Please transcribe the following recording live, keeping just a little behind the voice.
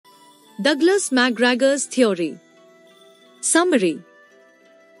Douglas McGregor's theory. Summary.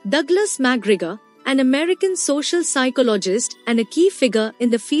 Douglas McGregor, an American social psychologist and a key figure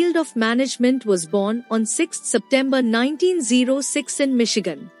in the field of management, was born on 6 September 1906 in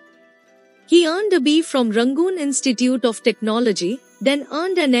Michigan. He earned a B from Rangoon Institute of Technology, then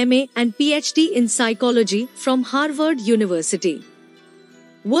earned an MA and PhD in psychology from Harvard University.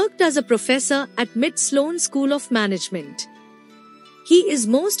 Worked as a professor at Mid-Sloan School of Management. He is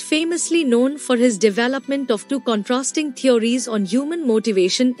most famously known for his development of two contrasting theories on human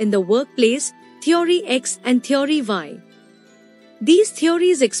motivation in the workplace, Theory X and Theory Y. These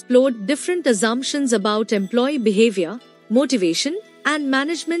theories explored different assumptions about employee behavior, motivation, and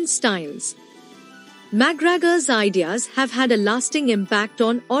management styles. McGregor's ideas have had a lasting impact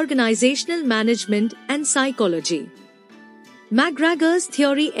on organizational management and psychology. McGregor's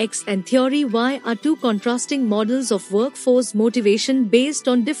Theory X and Theory Y are two contrasting models of workforce motivation based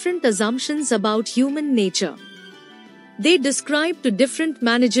on different assumptions about human nature. They describe two different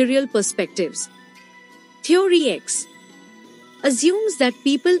managerial perspectives. Theory X assumes that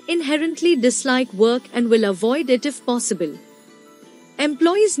people inherently dislike work and will avoid it if possible.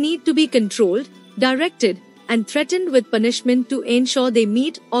 Employees need to be controlled, directed, and threatened with punishment to ensure they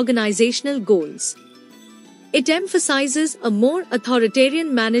meet organizational goals. It emphasizes a more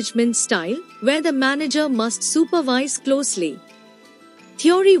authoritarian management style where the manager must supervise closely.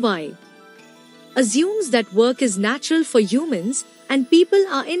 Theory Y assumes that work is natural for humans and people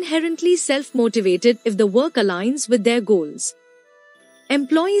are inherently self-motivated if the work aligns with their goals.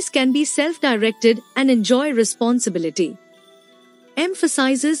 Employees can be self-directed and enjoy responsibility.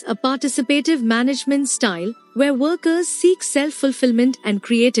 Emphasizes a participative management style where workers seek self-fulfillment and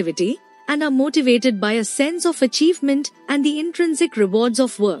creativity, and are motivated by a sense of achievement and the intrinsic rewards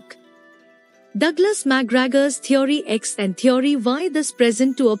of work. Douglas McGregor's Theory X and Theory Y thus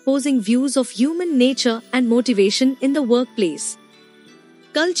present two opposing views of human nature and motivation in the workplace.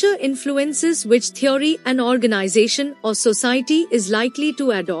 Culture influences which theory an organization or society is likely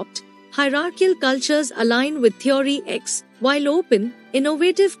to adopt. Hierarchical cultures align with Theory X, while open,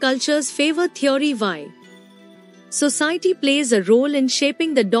 innovative cultures favor Theory Y. Society plays a role in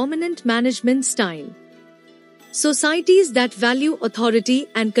shaping the dominant management style. Societies that value authority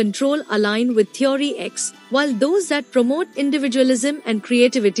and control align with Theory X, while those that promote individualism and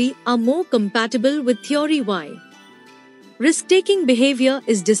creativity are more compatible with Theory Y. Risk-taking behavior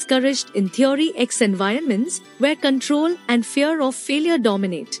is discouraged in Theory X environments where control and fear of failure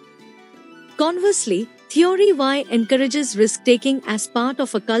dominate. Conversely, Theory Y encourages risk-taking as part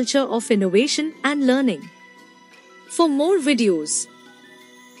of a culture of innovation and learning. For more videos,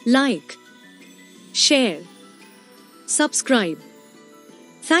 like, share, subscribe.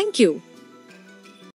 Thank you.